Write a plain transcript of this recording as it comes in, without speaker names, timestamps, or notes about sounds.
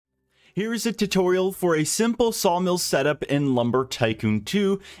Here is a tutorial for a simple sawmill setup in Lumber Tycoon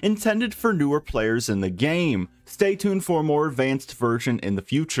 2 intended for newer players in the game. Stay tuned for a more advanced version in the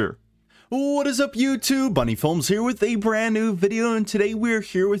future. What is up YouTube? Bunny Films here with a brand new video, and today we're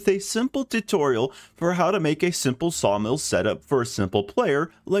here with a simple tutorial for how to make a simple sawmill setup for a simple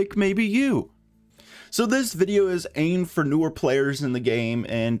player like maybe you. So this video is aimed for newer players in the game,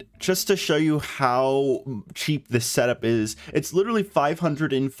 and just to show you how cheap this setup is, it's literally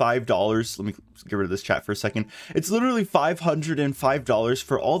 $505. Let me get rid of this chat for a second. It's literally $505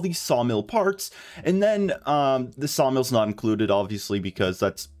 for all these sawmill parts, and then the sawmill's not included, obviously, because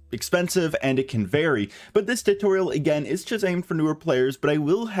that's expensive and it can vary. But this tutorial again is just aimed for newer players, but I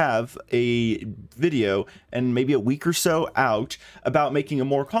will have a video and maybe a week or so out about making a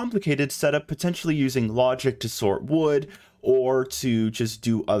more complicated setup, potentially using logic to sort wood or to just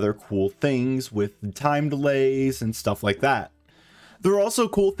do other cool things with time delays and stuff like that. There are also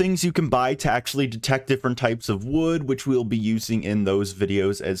cool things you can buy to actually detect different types of wood, which we'll be using in those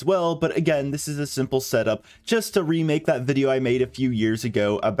videos as well. But again, this is a simple setup just to remake that video I made a few years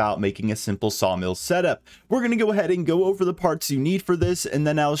ago about making a simple sawmill setup. We're going to go ahead and go over the parts you need for this, and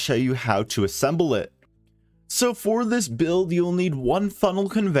then I'll show you how to assemble it. So for this build, you'll need one funnel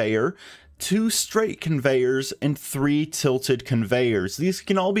conveyor, 2 straight conveyors, and 3 tilted conveyors. These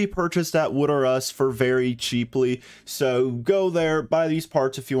can all be purchased at Wood R Us for very cheaply, so go there, buy these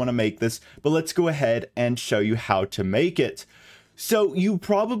parts if you want to make this, but let's go ahead and show you how to make it. So you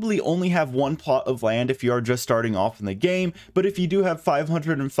probably only have one plot of land if you are just starting off in the game, but if you do have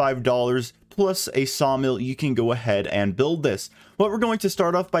 $505 plus a sawmill, you can go ahead and build this. What we're going to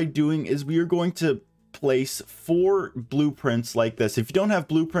start off by doing is we are going to place 4 blueprints like this. If you don't have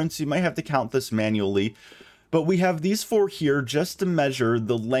blueprints, you might have to count this manually, but we have these 4 here just to measure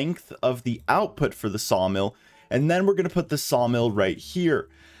the length of the output for the sawmill, and then we're going to put the sawmill right here.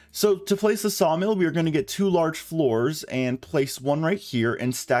 So to place the sawmill, we are going to get 2 large floors and place one right here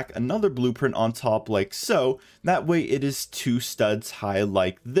and stack another blueprint on top like so. That way it is 2 studs high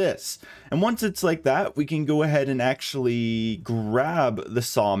like this. And once it's like that, we can go ahead and actually grab the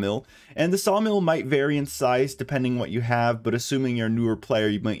sawmill. And the sawmill might vary in size depending what you have, but assuming you're a newer player,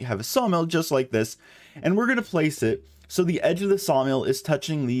 you might have a sawmill just like this. And we're going to place it so the edge of the sawmill is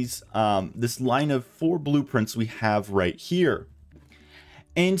touching these this line of 4 blueprints we have right here.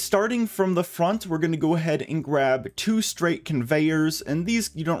 And starting from the front, we're going to go ahead and grab 2 straight conveyors, and these,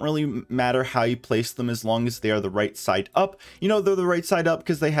 you don't really matter how you place them as long as they are the right side up. You know, they're the right side up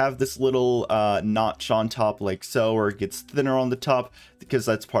because they have this little notch on top like so, or it gets thinner on the top because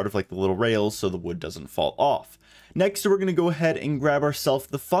that's part of like the little rails so the wood doesn't fall off. Next, we're going to go ahead and grab ourselves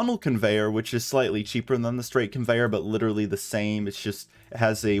the funnel conveyor, which is slightly cheaper than the straight conveyor, but literally the same. It's just, it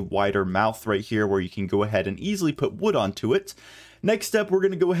has a wider mouth right here where you can go ahead and easily put wood onto it. Next up, we're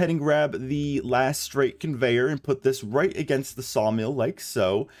going to go ahead and grab the last straight conveyor and put this right against the sawmill like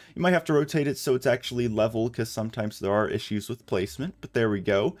so. You might have to rotate it so it's actually level because sometimes there are issues with placement, but there we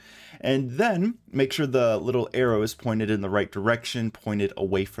go. And then make sure the little arrow is pointed in the right direction, pointed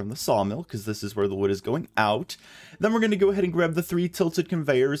away from the sawmill because this is where the wood is going out. Then we're going to go ahead and grab the 3 tilted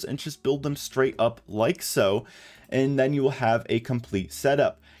conveyors and just build them straight up like so. And then you will have a complete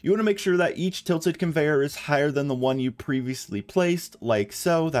setup. You want to make sure that each tilted conveyor is higher than the one you previously placed, like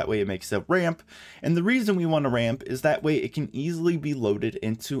so. That way it makes a ramp. And the reason we want a ramp is that way it can easily be loaded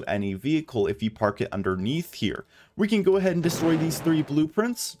into any vehicle if you park it underneath here. We can go ahead and destroy these 3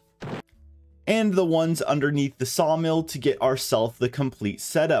 blueprints and the ones underneath the sawmill to get ourselves the complete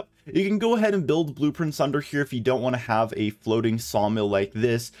setup. You can go ahead and build blueprints under here if you don't want to have a floating sawmill like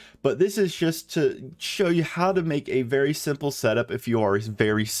this, but this is just to show you how to make a very simple setup if you are a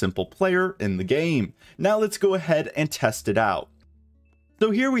very simple player in the game. Now let's go ahead and test it out. So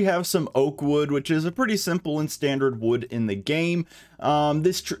here we have some oak wood, which is a pretty simple and standard wood in the game.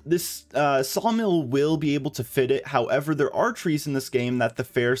 This sawmill will be able to fit it. However, there are trees in this game that the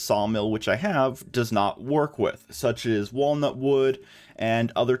fair sawmill, which I have, does not work with, such as walnut wood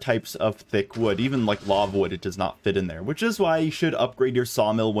and other types of thick wood. Even like lava wood, it does not fit in there, which is why you should upgrade your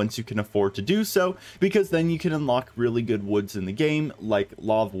sawmill once you can afford to do so, because then you can unlock really good woods in the game, like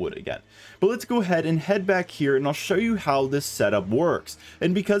lava wood again. But let's go ahead and head back here, and I'll show you how this setup works.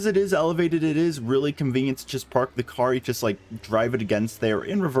 And because it is elevated, it is really convenient to just park the car. You just like drive it against there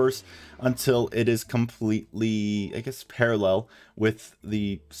in reverse until it is completely, I guess, parallel with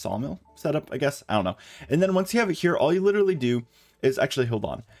the sawmill setup, I guess. I don't know. And then once you have it here, all you literally do is actually, hold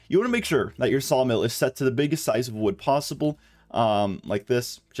on. You want to make sure that your sawmill is set to the biggest size of wood possible, like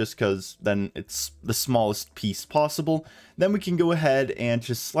this, just because then it's the smallest piece possible. Then we can go ahead and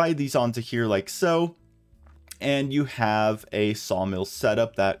just slide these onto here like so. and you have a sawmill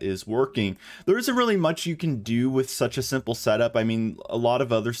setup that is working. There isn't really much you can do with such a simple setup. I mean, a lot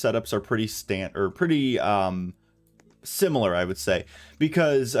of other setups are pretty similar, I would say,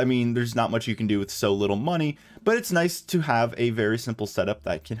 because I mean, there's not much you can do with so little money, but it's nice to have a very simple setup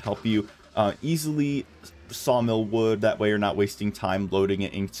that can help you easily sawmill wood. That way you're not wasting time loading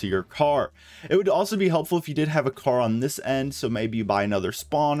it into your car. It would also be helpful if you did have a car on this end, so maybe you buy another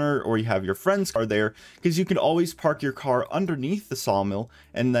spawner or you have your friend's car there, because you can always park your car underneath the sawmill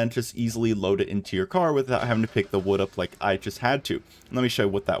and then just easily load it into your car without having to pick the wood up like I just had to. And let me show you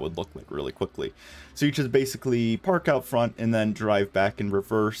what that would look like really quickly. So you just basically park out front and then drive back in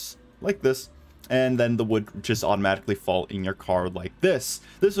reverse like this, and then the wood just automatically fall in your car like this.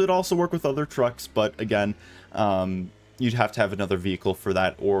 This would also work with other trucks, but again, you'd have to have another vehicle for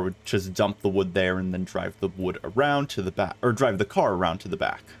that, or just dump the wood there and then drive the wood around to the back, or drive the car around to the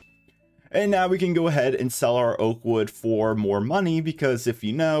back. And now we can go ahead and sell our oak wood for more money, because if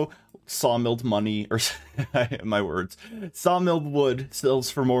you know, sawmilled money, or my words, sawmilled wood sells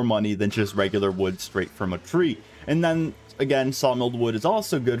for more money than just regular wood straight from a tree. And then again, sawmilled wood is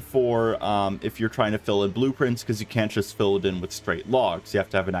also good for if you're trying to fill in blueprints, because you can't just fill it in with straight logs. You have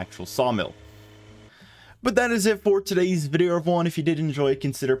to have an actual sawmill. But that is it for today's video, everyone. If you did enjoy,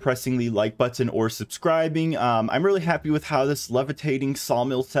 consider pressing the like button or subscribing. I'm really happy with how this levitating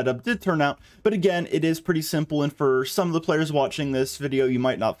sawmill setup did turn out, but again, it is pretty simple, and for some of the players watching this video, you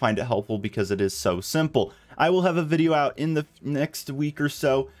might not find it helpful because it is so simple. I will have a video out in the next week or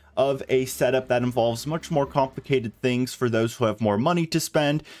so of a setup that involves much more complicated things for those who have more money to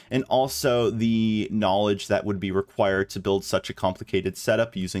spend, and also the knowledge that would be required to build such a complicated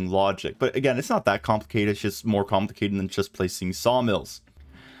setup using logic. But again, it's not that complicated, it's just more complicated than just placing sawmills.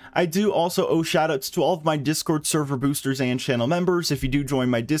 I do also owe shoutouts to all of my Discord server boosters and channel members. If you do join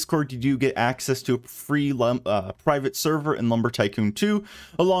my Discord, you do get access to a free private server in Lumber Tycoon 2,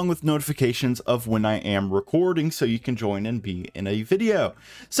 along with notifications of when I am recording, so you can join and be in a video.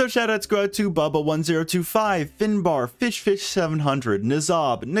 So shoutouts go out to Bubba1025, Finbar, FishFish700,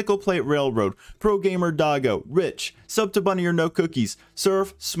 Nizab, Nickel Plate Railroad, Pro Gamer Doggo, Rich, Sub to Bunny or No Cookies,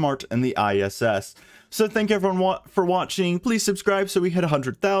 Surf, Smart, and the ISS. So thank everyone for watching. Please subscribe so we hit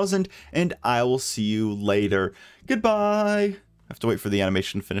 100,000, and I will see you later. Goodbye. I have to wait for the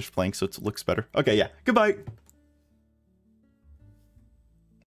animation to finish playing so it looks better. Okay, yeah. Goodbye.